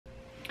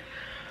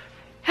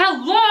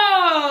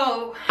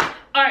Hello!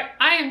 Alright,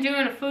 I am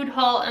doing a food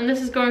haul, and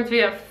this is going to be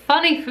a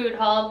funny food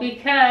haul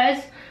because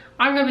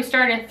I'm going to be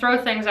starting to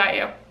throw things at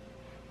you.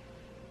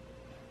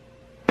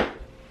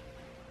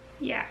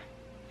 Yeah.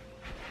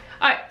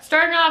 Alright,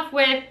 starting off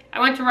with, I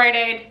went to Rite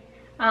Aid.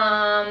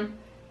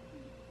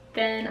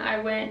 Then I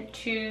went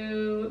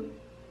to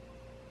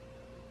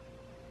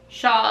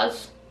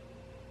Shaw's.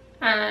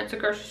 It's a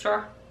grocery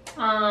store.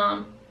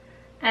 And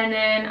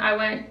then I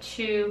went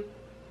to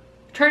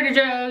Trader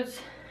Joe's.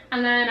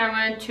 And then I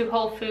went to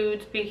Whole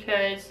Foods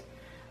because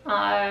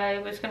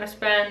I was going to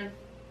spend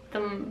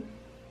some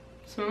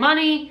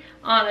money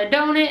on a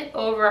donut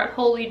over at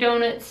Holy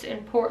Donuts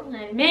in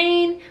Portland,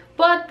 Maine.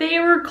 But they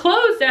were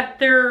closed at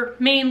their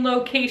main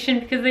location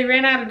because they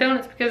ran out of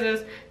donuts because it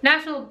was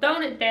National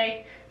Donut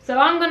Day. So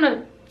I'm going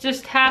to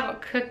just have a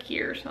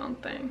cookie or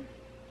something.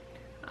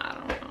 I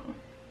don't know.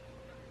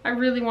 I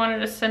really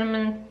wanted a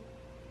cinnamon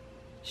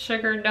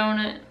sugar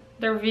donut.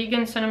 They're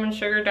vegan cinnamon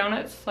sugar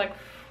donuts. Like,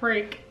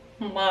 freak.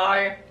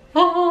 My,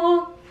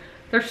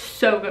 they're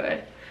so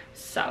good.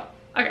 So,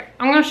 okay,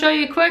 I'm gonna show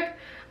you quick.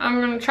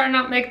 I'm gonna try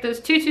not make this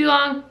too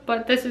long,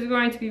 but this is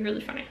going to be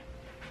really funny.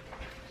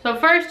 So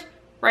first,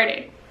 Rite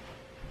Aid.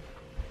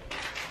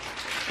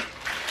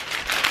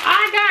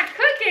 I got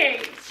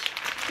cookies.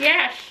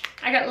 Yes,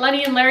 I got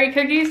Lenny and Larry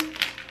cookies.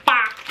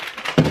 Bah.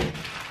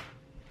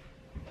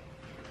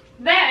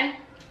 Then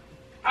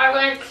I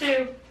went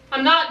to.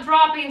 I'm not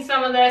dropping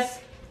some of this.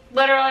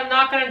 Literally, I'm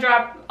not gonna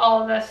drop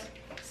all of this.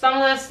 Some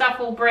of this stuff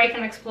will break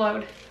and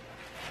explode.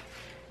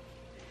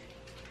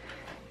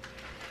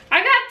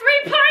 I got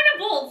 3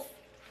 pineapples!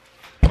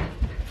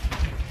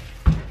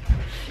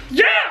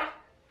 Yeah!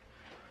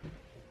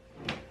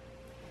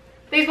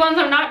 These ones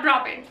I'm not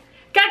dropping.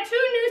 Got 2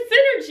 new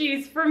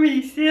synergies for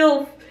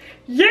myself.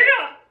 Yeah!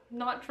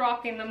 Not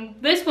dropping them.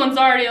 This one's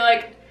already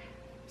like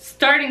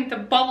starting to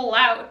bubble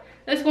out.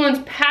 This one's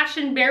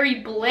Passion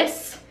Berry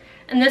Bliss.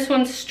 And this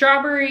one's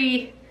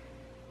Strawberry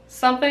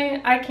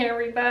something. I can't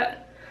read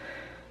that.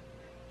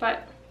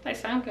 But they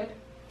sound good.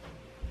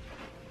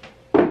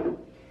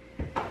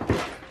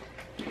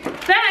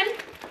 Then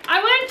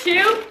I went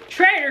to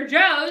Trader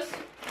Joe's,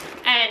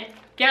 and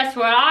guess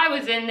what I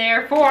was in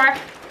there for?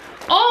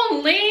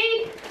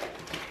 Only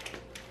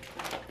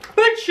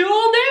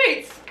virtual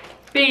dates,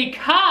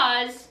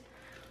 because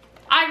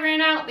I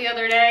ran out the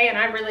other day and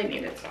I really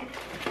needed some.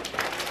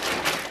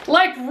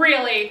 Like,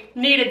 really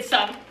needed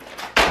some.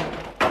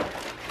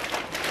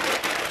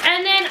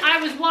 And then I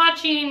was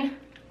watching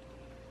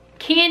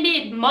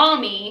Candid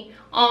Mommy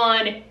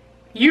on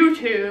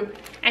YouTube,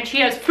 and she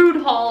has food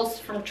hauls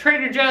from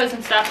Trader Joe's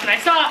and stuff, and I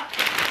saw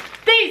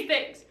these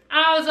things and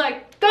I was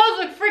like, those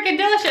look freaking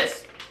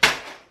delicious,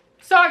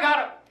 so I got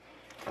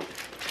them.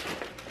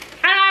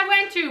 And I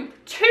went to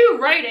 2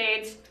 Rite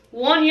Aids,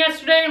 one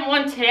yesterday and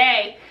one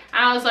today,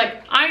 and I was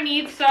like, I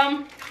need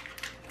some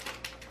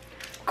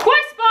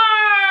Quest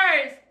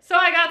bars, so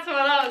I got some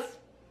of those.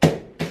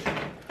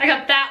 I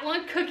got that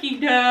one, cookie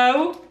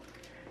dough.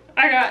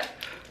 I got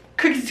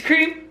cookies and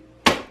cream.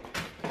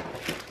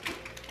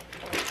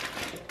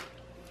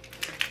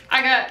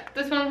 I got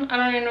this one. I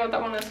don't even know what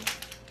that one is.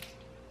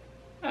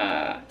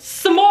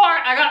 Some more.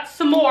 I got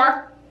some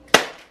more.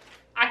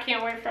 I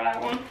can't wait for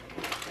that one.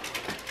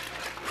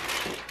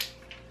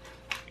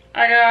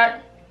 I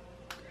got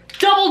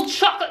double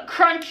chocolate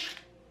crunch.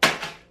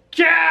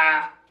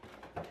 Yeah.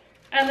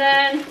 And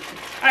then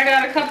I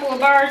got a couple of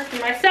bars for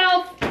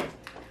myself.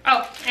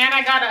 Oh, and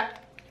I got a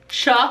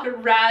chocolate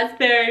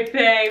raspberry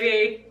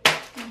baby.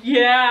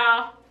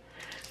 Yeah.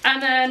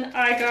 And then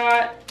I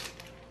got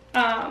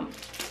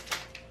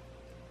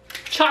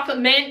chocolate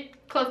mint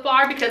Clif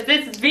Bar because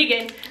this is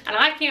vegan and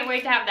I can't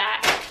wait to have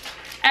that.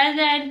 And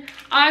then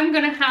I'm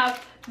gonna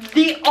have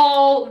the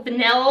all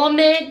vanilla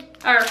mint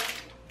or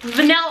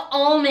vanilla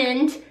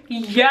almond.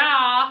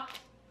 Yeah.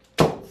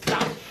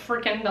 Sounds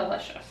freaking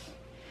delicious.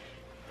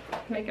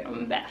 Make it a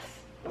mess.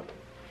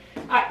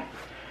 Alright.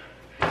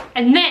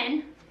 And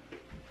then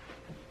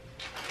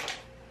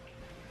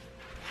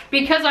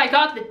because I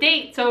got the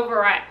dates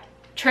over at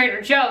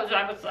Trader Joe's,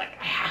 I was like,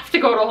 I have to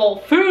go to Whole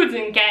Foods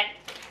and get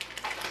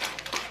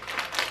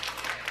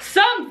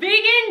some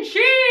vegan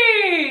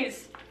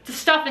cheese to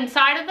stuff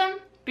inside of them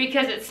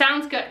because it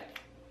sounds good.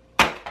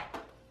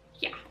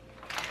 Yeah.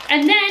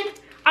 And then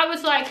I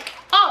was like,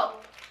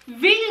 oh,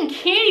 vegan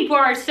candy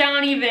bars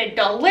sound even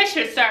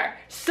deliciouser.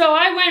 So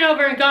I went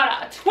over and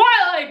got a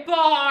Twilight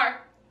bar.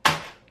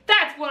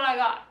 That's what I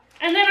got.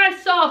 And then I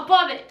saw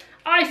above it,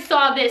 I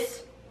saw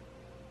this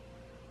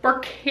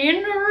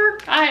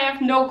Berkiner? I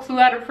have no clue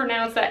how to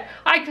pronounce that.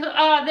 I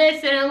saw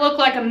this and it looked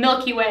like a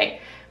Milky Way.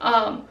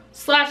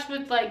 Slashed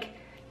with like,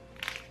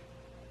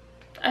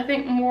 I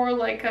think more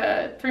like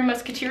a Three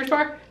Musketeers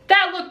bar.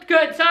 That looked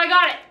good, so I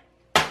got it.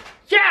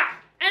 Yeah!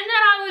 And then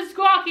I was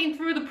walking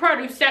through the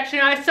produce section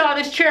and I saw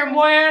this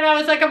cherimoya and I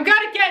was like, I'm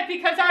gonna get it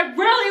because I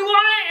really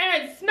want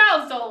it and it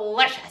smells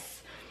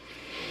delicious.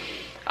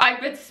 I've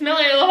been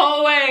smelling it the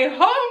whole way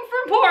home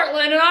from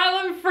Portland and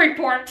I live in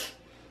Freeport.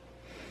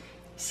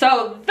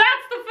 So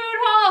that's the food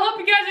haul. I hope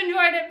you guys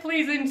enjoyed it.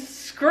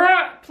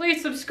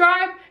 Please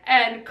subscribe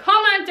and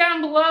comment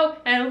down below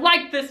and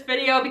like this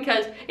video,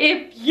 because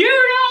if you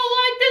don't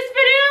like this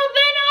video,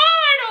 then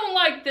I don't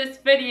like this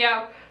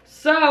video.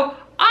 So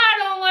I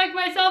don't like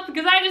myself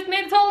because I just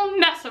made a total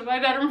mess of my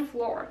bedroom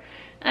floor.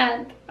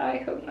 And I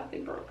hope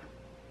nothing broke.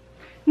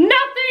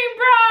 Nothing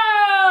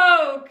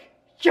broke!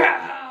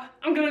 Yeah!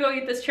 I'm gonna go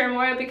eat this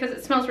cherimoya because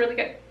it smells really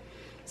good. It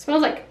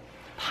smells like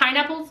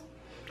pineapples,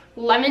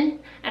 lemon,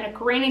 and a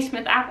Granny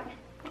Smith apple.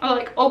 I'll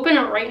like open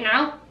it right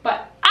now,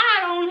 but I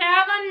don't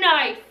have a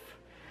knife.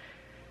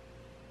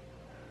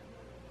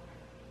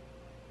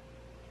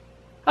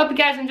 Hope you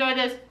guys enjoyed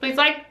this. Please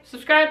like,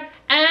 subscribe,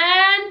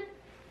 and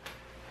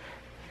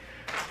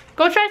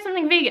go try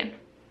something vegan.